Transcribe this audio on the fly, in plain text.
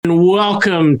and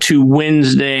welcome to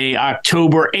Wednesday,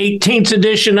 October 18th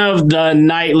edition of the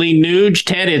Nightly Nuge.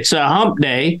 Ted, it's a hump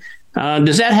day.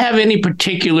 Does that have any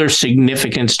particular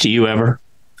significance to you ever?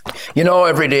 You know,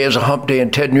 every day is a hump day in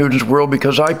Ted Nugent's world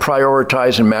because I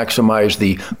prioritize and maximize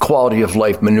the quality of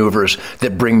life maneuvers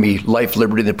that bring me life,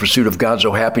 liberty, and the pursuit of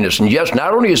gonzo happiness. And yes,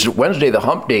 not only is it Wednesday, the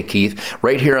hump day, Keith,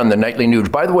 right here on the Nightly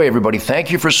Nuge. By the way, everybody, thank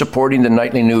you for supporting the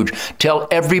Nightly Nuge. Tell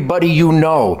everybody you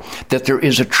know that there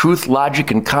is a truth,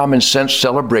 logic, and common sense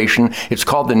celebration. It's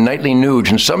called the Nightly Nuge.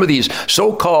 And some of these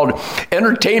so-called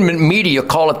entertainment media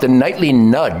call it the Nightly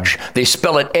Nudge. They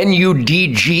spell it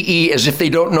N-U-D-G-E as if they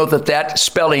don't know that that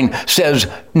spelling says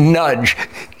nudge.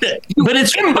 But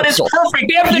it's perfect.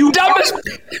 They have the dumbest.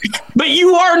 But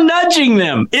you are nudging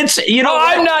them.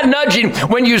 I'm not nudging.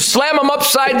 When you slam them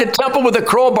upside the temple with a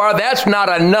crowbar, that's not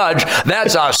a nudge.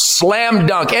 That's a slam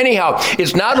dunk. Anyhow,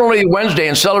 it's not only Wednesday,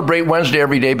 and celebrate Wednesday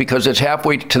every day because it's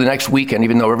halfway to the next weekend,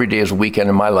 even though every day is a weekend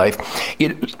in my life.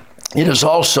 It is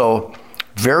also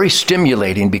very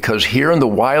stimulating because here in the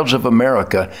wilds of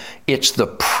America, it's the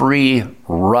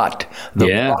pre-rut. The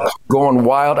rut's going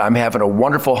wild. I'm having a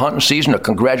wonderful hunting season. A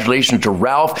congratulations to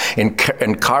Ralph and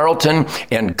Carlton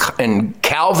and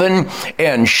Calvin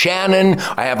and Shannon.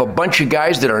 I have a bunch of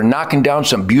guys that are knocking down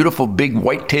some beautiful big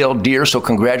white-tailed deer, so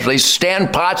congratulations.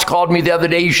 Stan Potts called me the other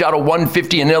day. He shot a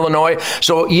 150 in Illinois.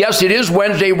 So yes, it is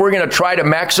Wednesday. We're going to try to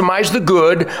maximize the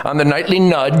good on the Nightly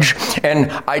Nudge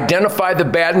and identify the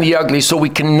bad and the ugly so we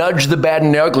can nudge the bad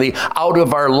and the ugly out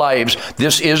of our lives.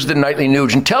 This is the Nightly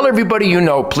Nuge. And tell everybody you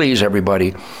know, please,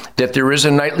 everybody, that there is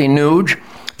a Nightly Nuge,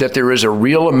 that there is a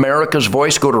Real America's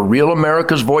Voice. Go to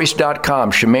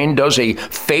realamericasvoice.com. Shemaine does a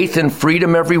Faith and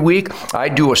Freedom every week. I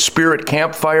do a Spirit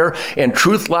Campfire. And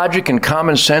Truth, Logic, and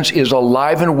Common Sense is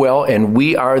alive and well, and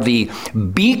we are the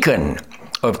beacon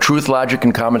of truth, logic,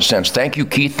 and common sense. Thank you,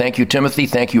 Keith. Thank you, Timothy.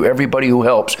 Thank you, everybody who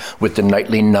helps with the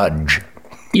Nightly Nudge.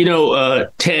 You know,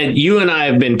 Ted, you and I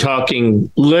have been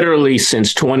talking literally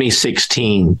since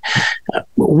 2016.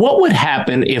 What would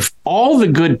happen if all the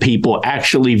good people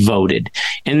actually voted?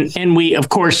 And we, of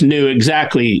course, knew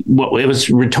exactly what it was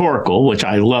rhetorical, which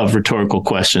I love rhetorical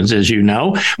questions, as you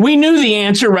know. We knew the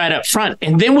answer right up front.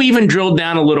 And then we even drilled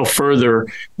down a little further.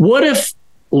 What if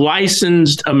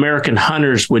licensed American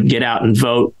hunters would get out and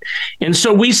vote? And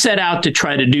so we set out to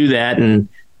try to do that. And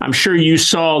I'm sure you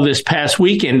saw this past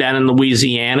weekend down in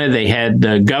Louisiana, they had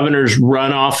the governor's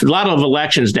runoff, a lot of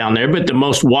elections down there, but the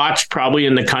most watched probably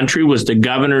in the country was the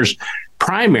governor's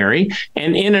primary.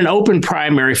 And in an open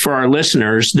primary for our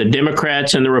listeners, the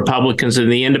Democrats and the Republicans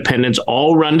and the independents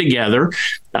all run together.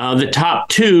 The top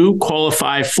two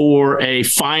qualify for a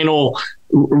final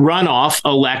runoff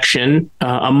election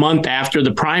a month after the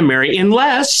primary,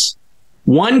 unless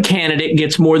one candidate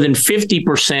gets more than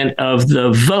 50% of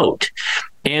the vote.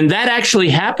 And that actually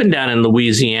happened down in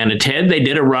Louisiana, Ted. They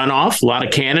did a runoff, a lot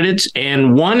of candidates,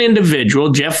 and one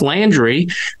individual, Jeff Landry,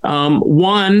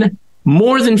 won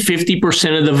more than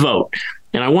 50% of the vote.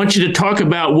 And I want you to talk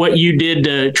about what you did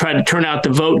to try to turn out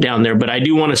the vote down there. But I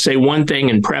do want to say one thing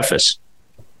in preface.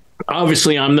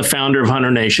 Obviously, I'm the founder of Hunter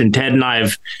Nation. Ted and I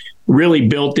have really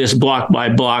built this block by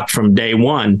block from day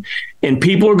one. And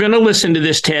people are going to listen to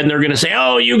this, Ted, and they're going to say,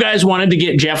 oh, you guys wanted to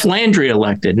get Jeff Landry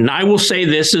elected. And I will say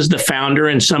this as the founder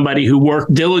and somebody who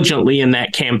worked diligently in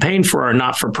that campaign for our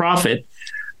not-for-profit.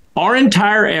 Our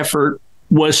entire effort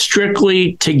was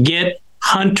strictly to get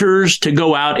hunters to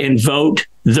go out and vote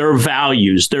their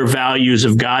values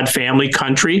of God, family,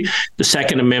 country, the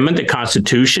Second Amendment, the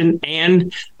Constitution,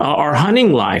 and our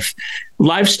hunting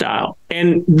lifestyle.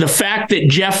 And the fact that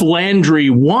Jeff Landry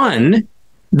won,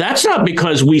 that's not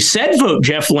because we said vote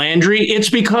Jeff Landry. It's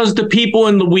because the people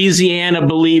in Louisiana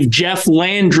believe Jeff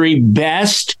Landry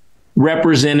best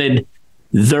represented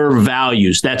their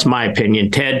values. That's my opinion,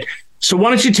 Ted. So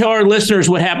why don't you tell our listeners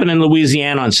what happened in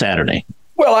Louisiana on Saturday?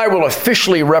 Well, I will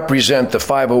officially represent the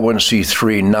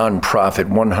 501c3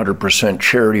 nonprofit 100%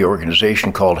 charity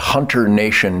organization called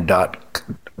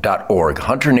HunterNation.org.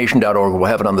 HunterNation.org. We'll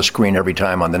have it on the screen every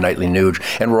time on the Nightly Nuge.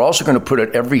 And we're also going to put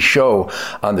it every show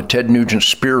on the Ted Nugent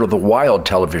Spirit of the Wild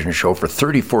television show for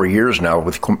 34 years now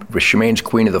with Shemaine's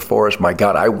Queen of the Forest. My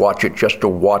God, I watch it just to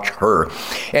watch her.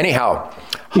 Anyhow,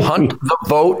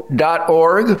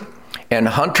 huntthevote.org and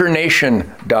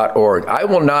HunterNation.org. I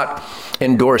will not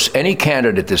endorse any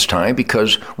candidate this time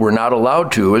because we're not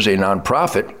allowed to as a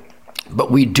nonprofit, but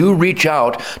we do reach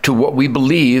out to what we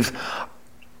believe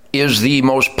is the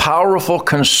most powerful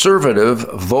conservative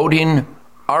voting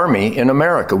army in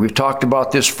America. We've talked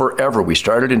about this forever. We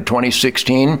started in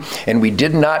 2016 and we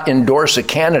did not endorse a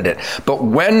candidate. But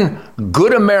when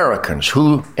good Americans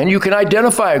who, and you can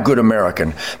identify a good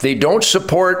American, they don't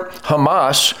support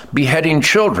Hamas beheading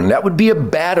children. That would be a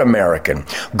bad American.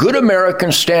 Good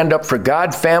Americans stand up for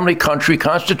God, family, country,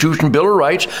 Constitution, Bill of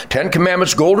Rights, 10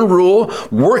 Commandments, Golden Rule,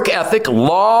 work ethic,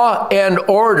 law and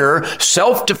order,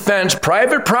 self-defense,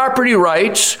 private property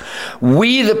rights.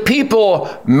 We, the people,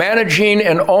 managing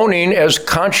and owning as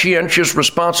conscientious,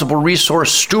 responsible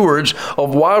resource stewards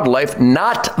of wildlife,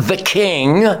 not the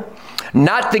king,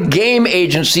 not the game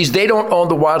agencies. They don't own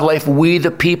the wildlife. We,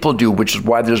 the people, do, which is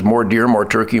why there's more deer, more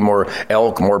turkey, more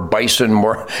elk, more bison,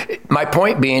 more. My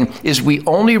point being is we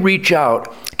only reach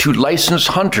out to licensed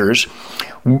hunters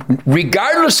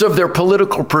regardless of their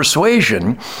political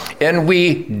persuasion, and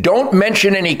we don't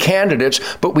mention any candidates,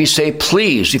 but we say,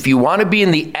 please, if you want to be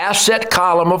in the asset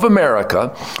column of America,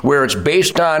 where it's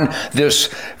based on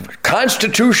this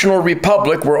constitutional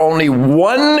republic where only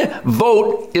one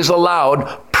vote is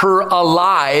allowed per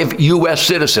alive U.S.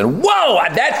 citizen. Whoa,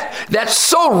 that's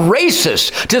so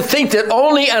racist to think that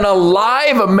only an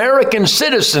alive American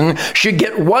citizen should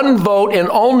get one vote, and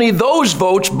only those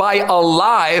votes by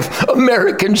alive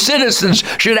American citizens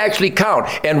should actually count.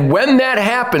 And when that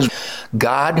happens,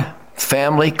 God,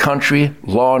 family, country,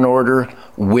 law and order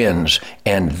wins.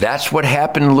 And that's what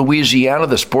happened in Louisiana,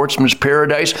 the sportsman's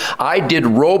paradise. I did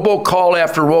robocall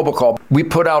after robocall. We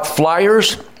put out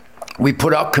flyers. We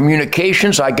put out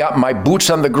communications. I got my boots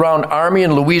on the ground army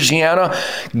in Louisiana.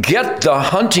 Get the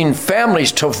hunting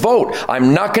families to vote.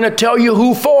 I'm not going to tell you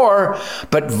who for,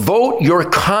 but vote your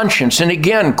conscience. And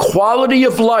again, quality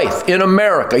of life in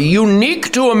America,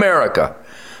 unique to America.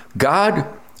 God,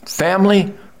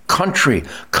 family, country,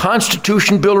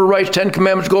 Constitution, Bill of Rights, 10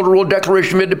 Commandments, Golden Rule,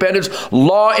 Declaration of Independence,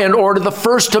 law and order. The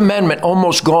First Amendment,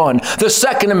 almost gone. The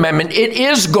Second Amendment, it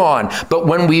is gone. But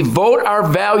when we vote our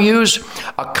values,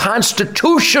 a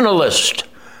constitutionalist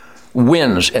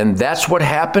wins. And that's what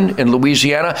happened in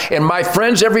Louisiana. And my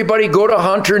friends, everybody, go to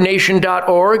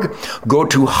hunternation.org. Go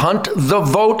to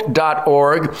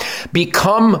huntthevote.org.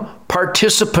 Become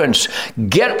participants.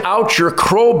 Get out your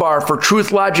crowbar for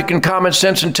truth, logic, and common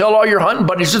sense, and tell all your hunting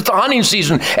buddies it's the hunting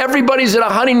season. Everybody's at a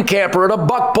hunting camp or at a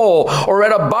buck pole or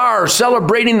at a bar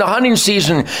celebrating the hunting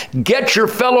season. Get your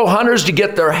fellow hunters to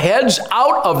get their heads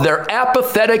out of their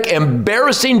apathetic,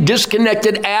 embarrassing,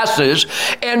 disconnected asses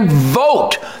and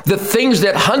vote the things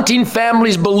that hunting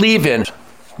families believe in.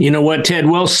 You know what, Ted?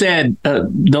 Well said.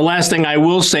 The last thing I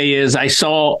will say is I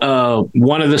saw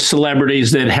one of the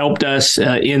celebrities that helped us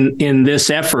in this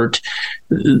effort.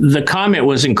 The comment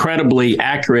was incredibly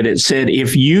accurate. It said,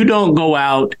 if you don't go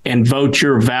out and vote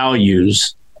your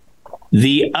values,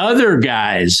 the other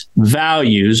guy's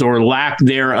values or lack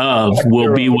thereof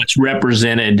will be what's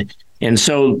represented. And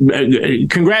so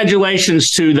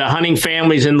congratulations to the hunting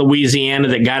families in Louisiana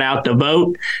that got out to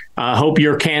vote. I hope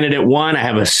your candidate won. I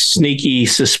have a sneaky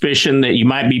suspicion that you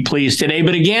might be pleased today.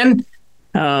 But again,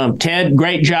 Ted,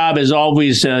 great job as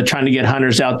always trying to get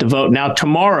hunters out to vote. Now,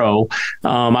 tomorrow,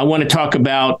 I want to talk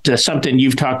about something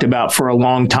you've talked about for a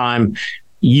long time.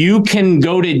 You can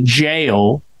go to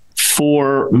jail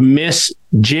for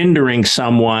misgendering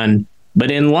someone, but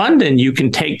in London, you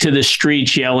can take to the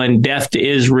streets yelling death to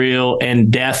Israel and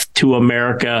death to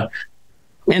America,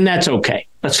 and that's okay.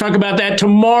 Let's talk about that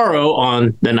tomorrow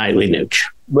on the Nightly Nuge.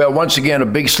 Well, once again, a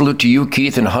big salute to you,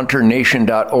 Keith, and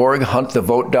hunternation.org,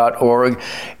 huntthevote.org,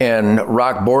 and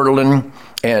Rock Bordelin,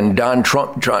 and Donald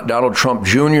Trump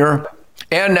Jr.,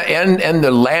 and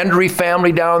the Landry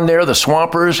family down there, the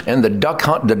Swampers, and the duck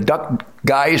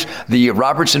guys, the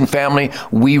Robertson family.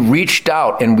 We reached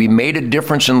out and we made a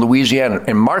difference in Louisiana.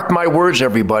 And mark my words,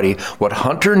 everybody, what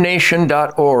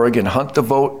hunternation.org and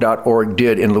huntthevote.org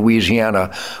did in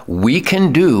Louisiana, we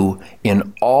can do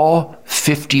in all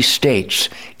 50 states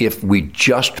if we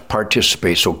just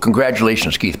participate. So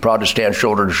congratulations, Keith. Proud to stand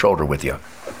shoulder to shoulder with you.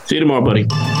 See you tomorrow, buddy.